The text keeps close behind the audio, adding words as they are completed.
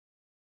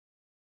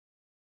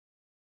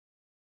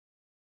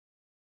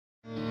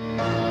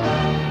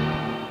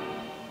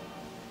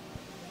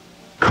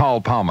Carl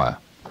Palmer.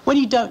 When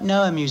you don't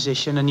know a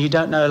musician and you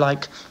don't know,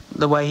 like,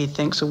 the way he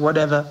thinks or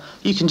whatever,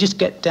 you can just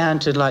get down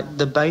to, like,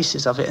 the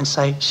basis of it and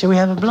say, shall we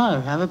have a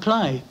blow, have a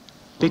play?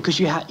 Because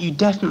you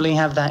definitely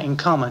have that in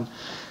common.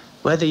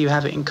 Whether you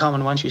have it in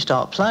common once you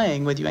start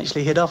playing, whether you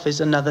actually hit off is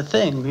another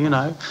thing, you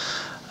know.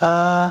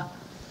 Yeah,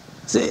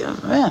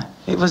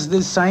 it was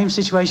the same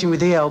situation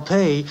with ELP,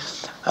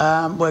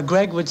 where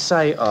Greg would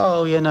say,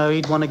 oh, you know,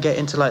 he'd want to get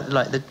into,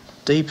 like the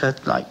deeper,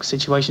 like,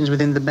 situations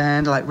within the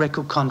band, like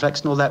record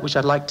contracts and all that, which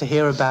I'd like to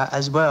hear about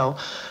as well.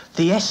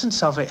 The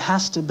essence of it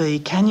has to be,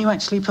 can you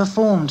actually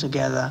perform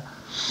together?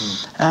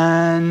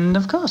 And,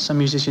 of course, some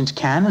musicians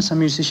can and some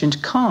musicians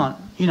can't.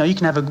 You know, you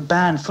can have a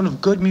band full of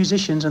good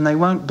musicians and they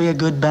won't be a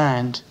good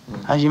band,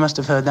 as you must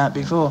have heard that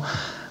before.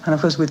 And,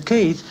 of course, with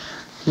Keith,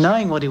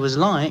 knowing what he was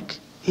like,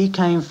 he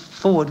came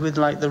forward with,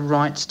 like, the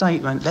right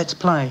statement, let's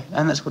play.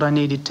 And that's what I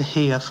needed to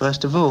hear,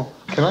 first of all.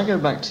 Can I go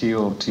back to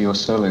your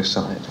solo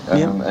side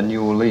and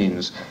New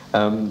Orleans?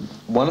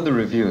 One of the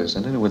reviewers,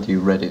 I don't know whether you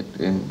read it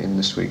in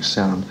this week's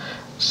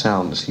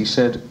Sounds, he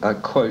said,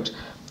 quote,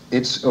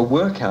 it's a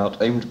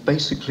workout aimed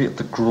basically at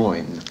the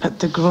groin. At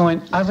the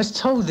groin. I was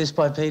told this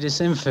by Peter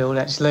Sinfield,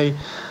 actually.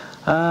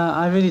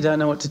 I really don't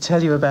know what to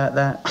tell you about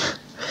that.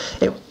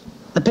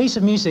 The piece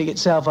of music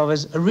itself I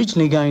was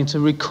originally going to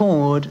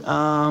record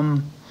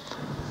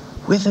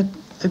with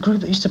a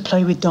group that used to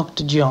play with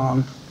Dr.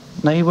 John.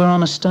 They were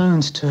on a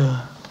Stones tour.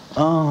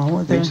 Oh,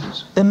 what are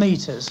Meters. The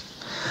Meters.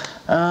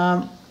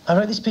 I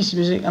wrote this piece of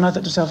music and I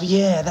thought to myself,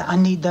 yeah, I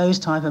need those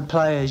type of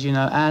players, you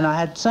know, and I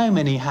had so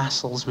many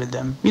hassles with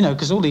them, you know,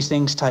 because all these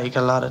things take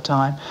a lot of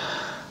time.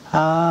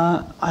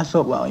 I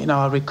thought, well, you know,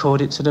 I'll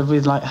record it sort of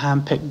with, like,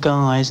 hand-picked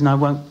guys, and I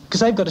won't,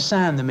 because they've got to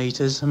sound, the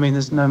Meters. I mean,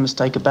 there's no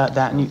mistake about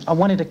that, and I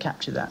wanted to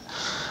capture that.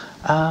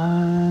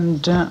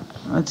 And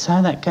that's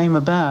how that came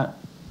about.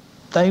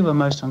 They were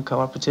most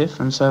uncooperative,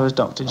 and so was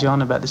Dr.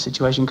 John about the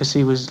situation, because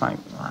he was, like,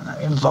 I don't know,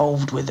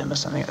 involved with them or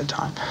something at the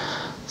time.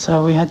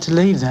 So we had to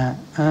leave that,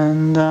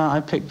 and I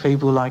picked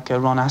people like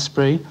Ron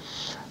Asprey,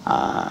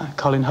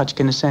 Colin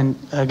Hutchkin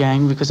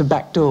again, because of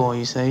Backdoor,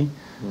 you see.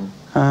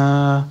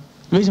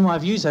 The reason why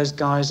I've used those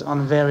guys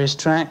on various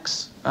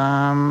tracks,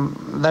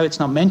 though it's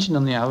not mentioned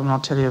on the album, and I'll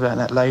tell you about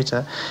that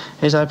later,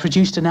 is I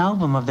produced an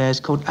album of theirs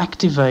called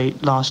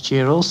Activate last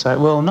year also.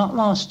 Well, not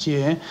last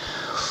year.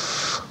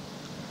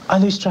 I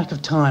lose track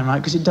of time, right,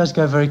 because it does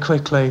go very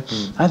quickly.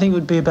 I think it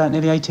would be about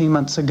nearly 18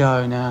 months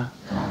ago now.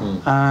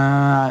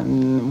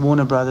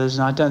 Warner Brothers,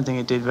 and I don't think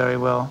it did very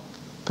well.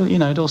 But, you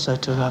know, it also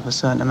took up a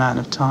certain amount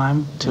of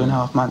time,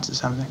 2.5 months or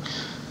something.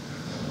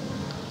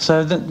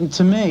 So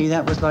to me,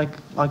 that was like,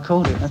 I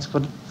called it. That's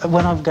what,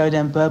 when I go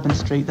down Bourbon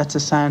Street, that's the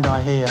sound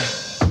I hear.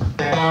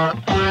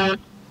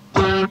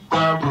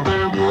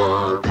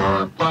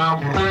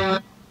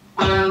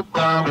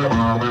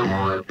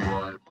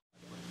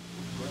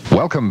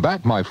 Welcome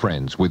back, my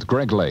friends, with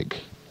Greg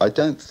Lake. I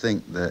don't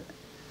think that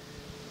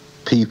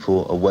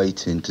people are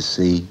waiting to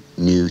see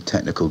new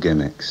technical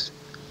gimmicks.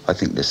 I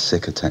think they're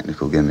sick of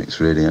technical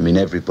gimmicks, really. I mean,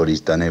 everybody's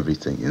done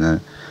everything, you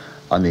know.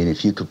 I mean,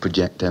 if you could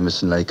project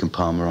Emerson, Lake and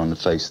Palmer on the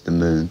face of the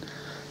moon,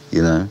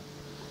 you know,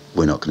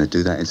 we're not going to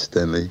do that,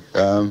 incidentally.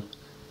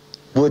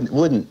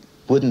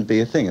 Wouldn't be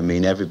a thing. I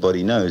mean,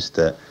 everybody knows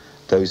that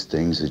those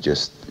things are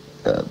just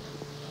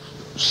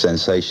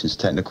sensations,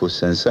 technical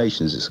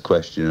sensations. It's a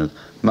question of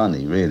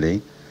money,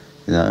 really.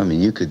 You know, I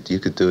mean, you could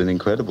do an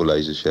incredible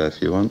laser show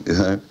if you want.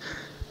 You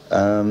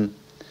know,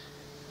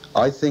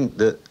 I think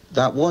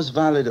that was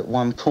valid at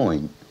one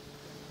point.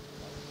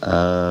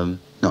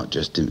 Not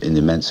just in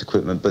immense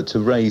equipment, but to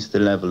raise the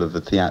level of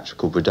a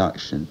theatrical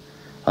production,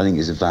 I think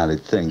is a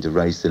valid thing. To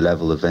raise the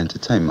level of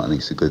entertainment, I think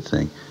it's a good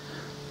thing.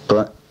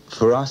 But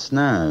for us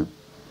now,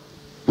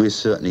 we're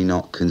certainly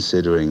not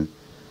considering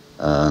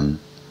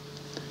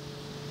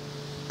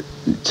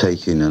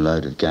taking a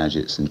load of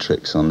gadgets and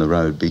tricks on the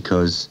road,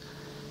 because,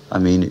 I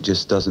mean, it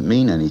just doesn't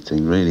mean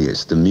anything, really.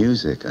 It's the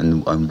music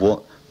and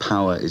what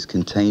power is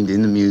contained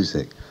in the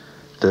music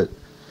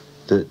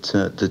that's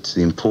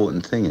the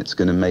important thing. It's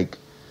going to make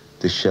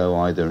the show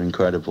either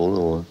incredible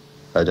or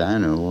a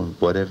downer or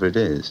whatever it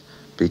is,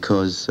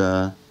 because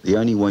the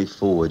only way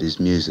forward is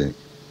music.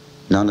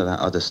 None of that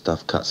other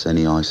stuff cuts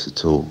any ice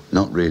at all.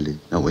 Not really,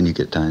 not when you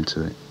get down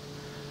to it.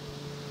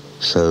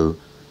 So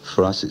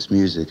for us it's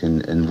music,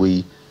 and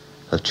we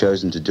have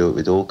chosen to do it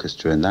with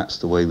orchestra, and that's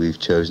the way we've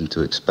chosen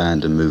to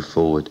expand and move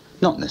forward.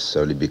 Not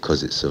necessarily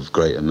because it's of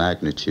greater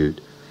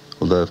magnitude,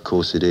 although of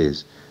course it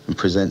is, and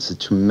presents a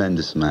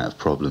tremendous amount of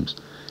problems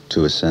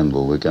to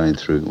assemble. We're going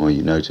through, well,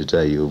 you know,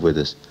 today you were with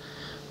us,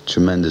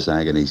 tremendous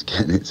agonies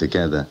getting it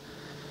together,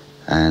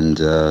 and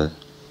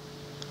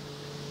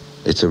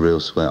it's a real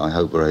sweat. I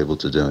hope we're able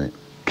to do it.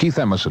 Keith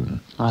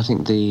Emerson. I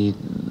think the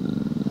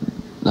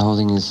whole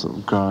thing is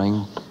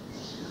growing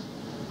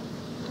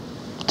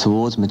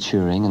towards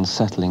maturing and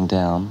settling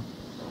down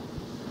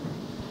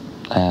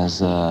as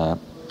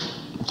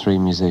three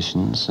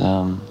musicians.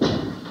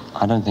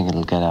 I don't think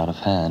it'll get out of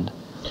hand.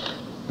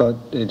 But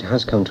it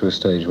has come to a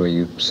stage where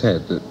you've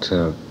said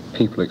that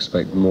people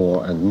expect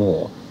more and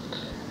more.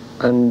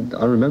 And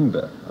I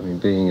remember, I mean,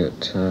 being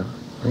at, I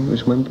think it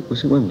was Wembley,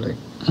 was it Wembley?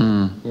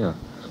 Yeah.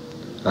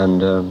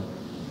 And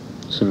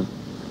sort of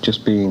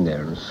just being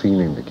there and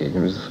feeling the gig. It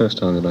was the first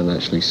time that I'd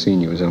actually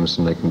seen you as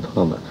Emerson, Lake and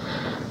Palmer.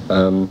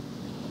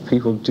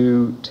 People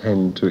do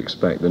tend to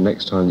expect the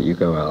next time that you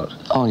go out,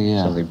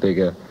 something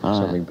bigger,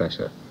 something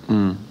better.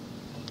 You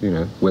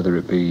know, whether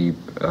it be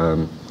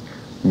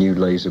new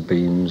laser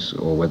beams,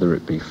 or whether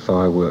it be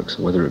fireworks,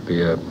 or whether it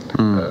be a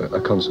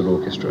concert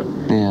orchestra.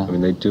 Yeah. I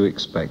mean, they do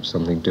expect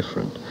something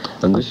different.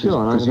 And this is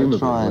I'm presumably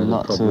going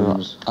where the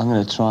problems... I'm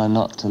going to try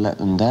not to let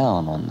them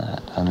down on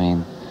that. I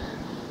mean,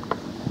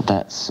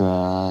 that's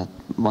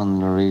one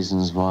of the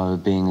reasons why we're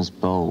being as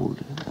bold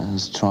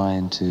as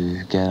trying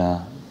to get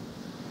a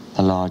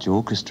large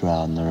orchestra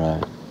out on the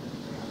road,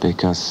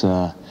 because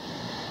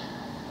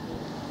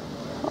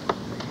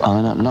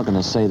I'm not going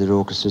to say that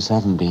orchestras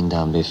haven't been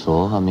done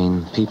before. I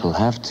mean, people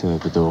have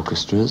toured with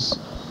orchestras.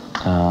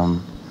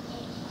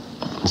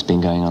 It's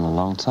been going on a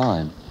long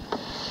time.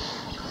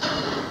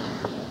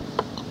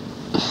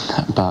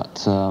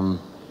 But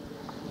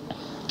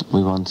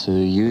we want to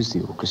use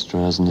the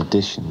orchestra as an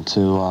addition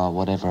to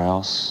whatever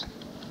else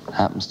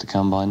happens to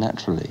come by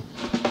naturally.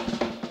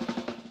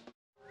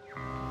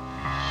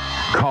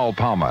 Carl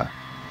Palmer.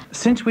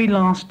 Since we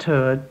last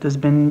toured, there's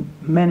been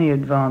many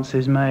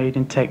advances made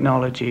in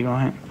technology,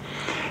 right?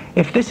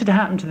 If this had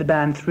happened to the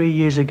band 3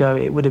 years ago,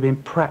 it would have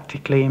been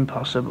practically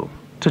impossible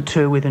to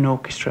tour with an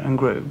orchestra and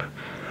group.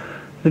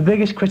 The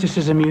biggest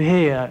criticism you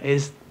hear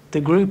is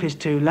the group is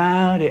too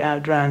loud, it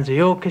outdrowns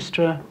the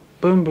orchestra,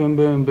 boom, boom,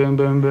 boom, boom,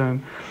 boom,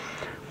 boom.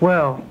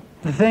 Well,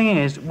 the thing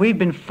is, we've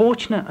been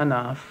fortunate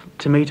enough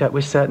to meet up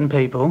with certain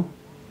people,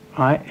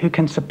 right, who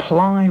can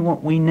supply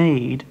what we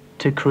need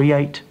to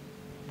create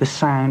the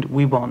sound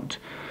we want.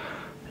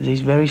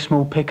 These very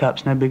small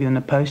pickups, no bigger than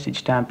a postage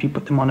stamp. You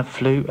put them on a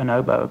flute, an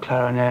oboe, a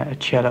clarinet, a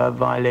cello, a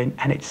violin,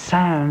 and it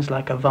sounds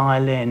like a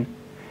violin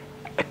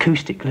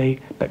acoustically,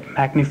 but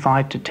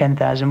magnified to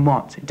 10,000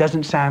 watts. It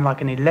doesn't sound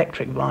like an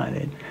electric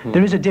violin.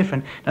 There is a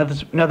difference.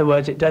 In other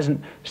words, it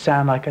doesn't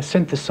sound like a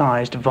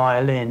synthesized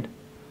violin,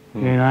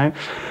 you know.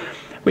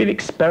 We've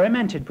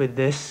experimented with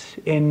this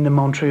in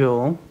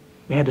Montreal.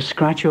 We had a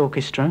scratch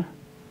orchestra,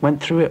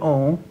 went through it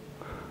all,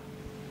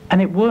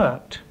 and it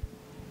worked.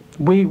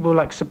 We were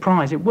like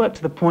surprised. It worked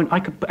to the point I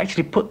could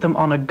actually put them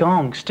on a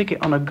gong, stick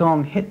it on a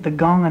gong, hit the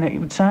gong, and it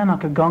would sound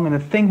like a gong, and the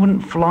thing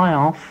wouldn't fly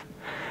off.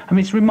 I mean,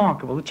 it's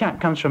remarkable. The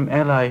chap comes from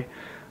LA.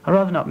 I'd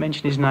rather not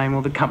mention his name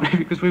or the company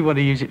because we want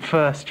to use it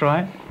first,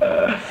 right?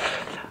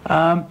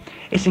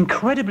 It's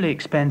incredibly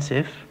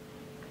expensive.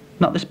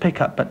 Not this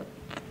pickup, but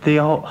the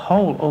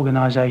whole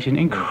organisation,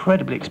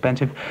 incredibly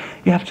expensive.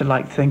 You have to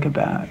like think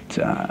about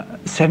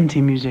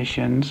 70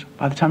 musicians.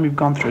 By the time you've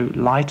gone through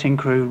lighting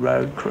crew,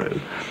 road crew,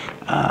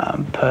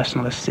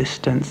 personal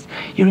assistants,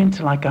 you're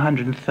into like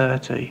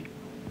 130,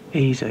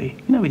 easy.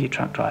 You know, with your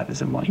truck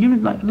drivers and what. You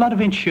like a lot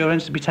of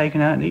insurance to be taken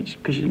out in each,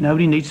 because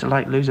nobody needs to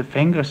like lose a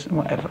finger or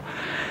whatever.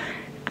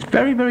 It's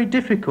very, very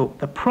difficult.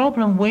 The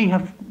problem we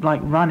have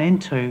like run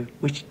into,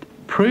 which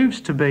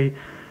proves to be,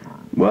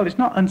 well, it's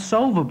not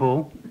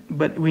unsolvable,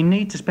 but we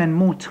need to spend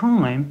more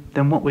time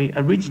than what we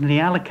originally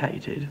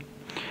allocated,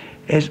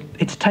 is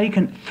it's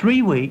taken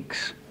 3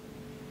 weeks.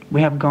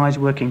 We have guys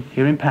working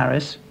here in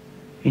Paris,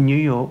 in New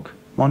York,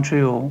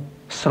 Montreal,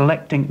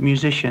 selecting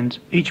musicians.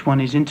 Each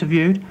one is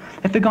interviewed.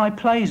 If the guy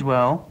plays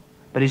well,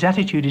 but his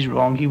attitude is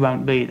wrong, he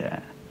won't be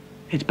there.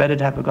 It's better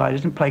to have a guy who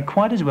doesn't play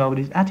quite as well, but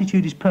his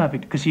attitude is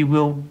perfect, because he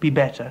will be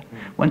better.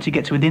 Once he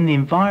gets within the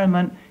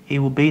environment, he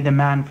will be the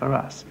man for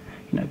us.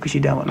 You know, because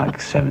you don't want like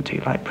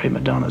 70 like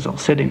prima donnas all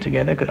sitting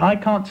together, because I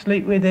can't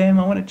sleep with him,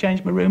 I want to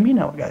change my room, you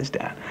know what goes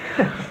down.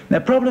 The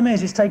problem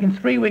is, it's taken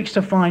 3 weeks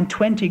to find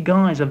 20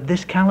 guys of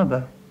this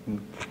caliber.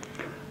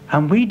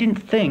 And we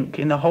didn't think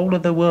in the whole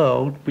of the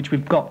world, which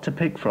we've got to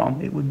pick from,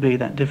 it would be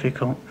that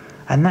difficult.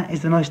 And that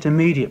is the most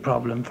immediate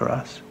problem for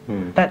us.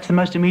 That's the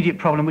most immediate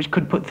problem, which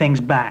could put things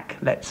back,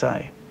 let's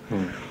say.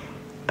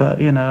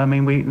 But, you know, I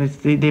mean,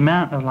 the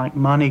amount of like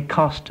money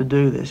cost to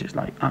do this is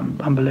like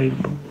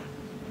unbelievable.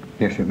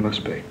 Yes, it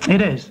must be. It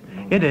is.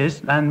 It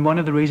is. And one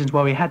of the reasons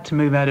why we had to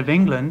move out of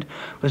England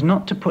was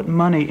not to put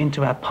money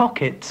into our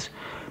pockets,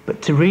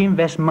 but to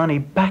reinvest money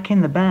back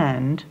in the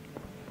band.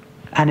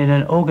 And in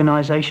an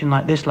organisation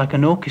like this, like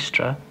an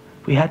orchestra,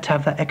 we had to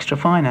have that extra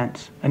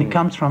finance. And it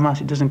comes from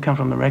us, it doesn't come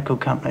from the record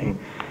company.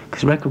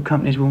 Because record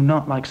companies will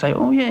not like say,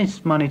 oh yeah,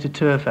 it's money to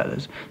tour,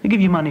 fellas. They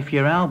give you money for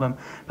your album.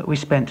 But we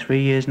spent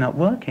 3 years not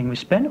working. We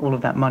spent all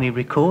of that money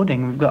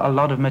recording. We've got a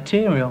lot of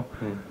material,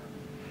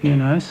 you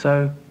know,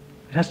 so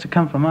it has to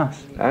come from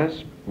us.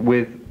 As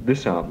with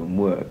this album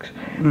works,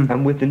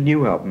 and with the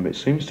new album, it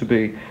seems to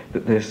be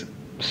that there's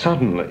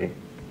suddenly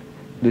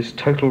this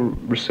total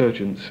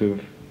resurgence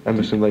of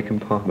Emerson, Lake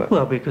and Palmer.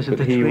 Well, because of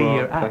the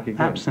 3-year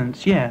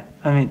absence, yeah.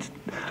 I mean, it's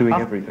doing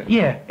everything.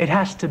 Yeah, it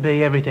has to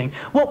be everything.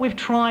 What we've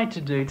tried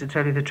to do, to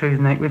tell you the truth,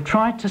 Nick, we've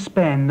tried to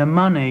spend the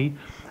money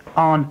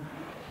on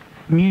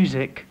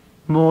music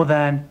more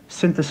than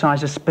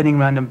synthesizers spinning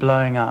around and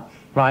blowing up.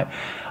 right?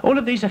 All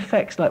of these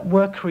effects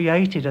were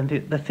created, and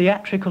the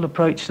theatrical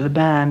approach to the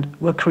band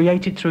were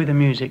created through the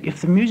music.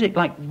 If the music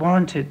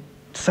warranted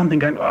something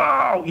going,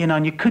 oh,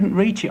 and you couldn't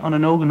reach it on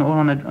an organ or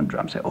on a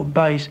drum set or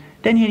bass,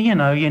 then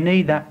you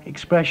need that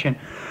expression.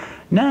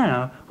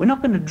 Now, we're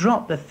not going to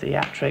drop the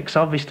theatrics.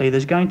 Obviously,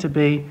 there's going to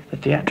be the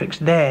theatrics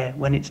there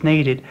when it's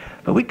needed,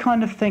 but we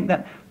kind of think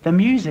that the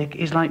music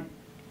is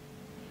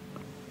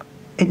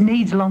it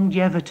needs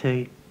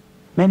longevity.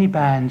 Many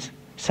bands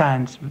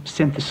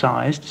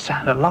synthesized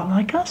sound a lot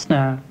like us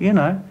now,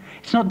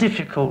 It's not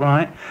difficult,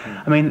 right?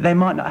 I mean, they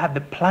might not have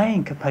the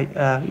playing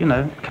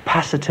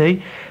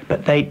capacity,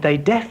 but they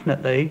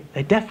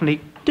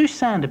definitely do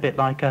sound a bit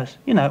like us,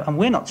 and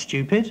we're not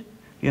stupid,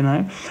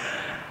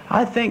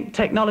 I think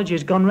technology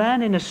has gone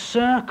round in a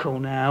circle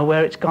now,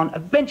 where it's gone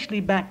eventually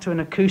back to an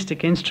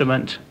acoustic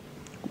instrument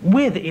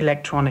with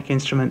electronic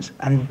instruments,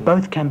 and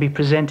both can be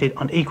presented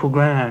on equal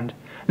ground.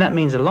 And that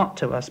means a lot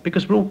to us,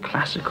 because we're all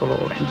classical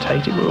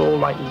orientated, we're all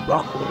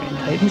rock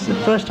orientated. It's the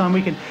first time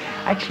we can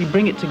actually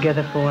bring it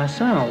together for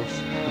ourselves.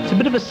 It's a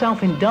bit of a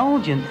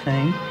self-indulgent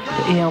thing.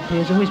 The ELP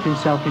has always been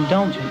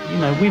self-indulgent.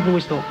 We've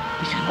always thought,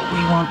 this is what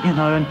we want,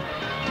 and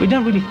we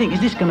don't really think,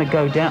 is this going to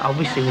go down?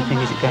 Obviously we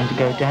think, is it going to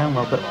go down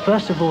well? But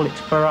first of all, it's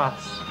for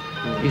us,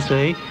 you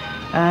see.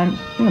 And,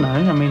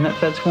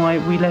 that's why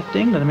we left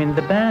England. I mean,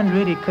 the band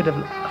really could have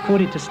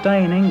afforded to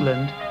stay in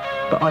England,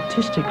 but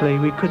artistically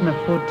we couldn't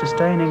afford to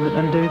stay in England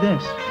and do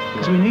this,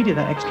 because we needed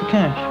that extra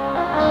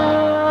cash.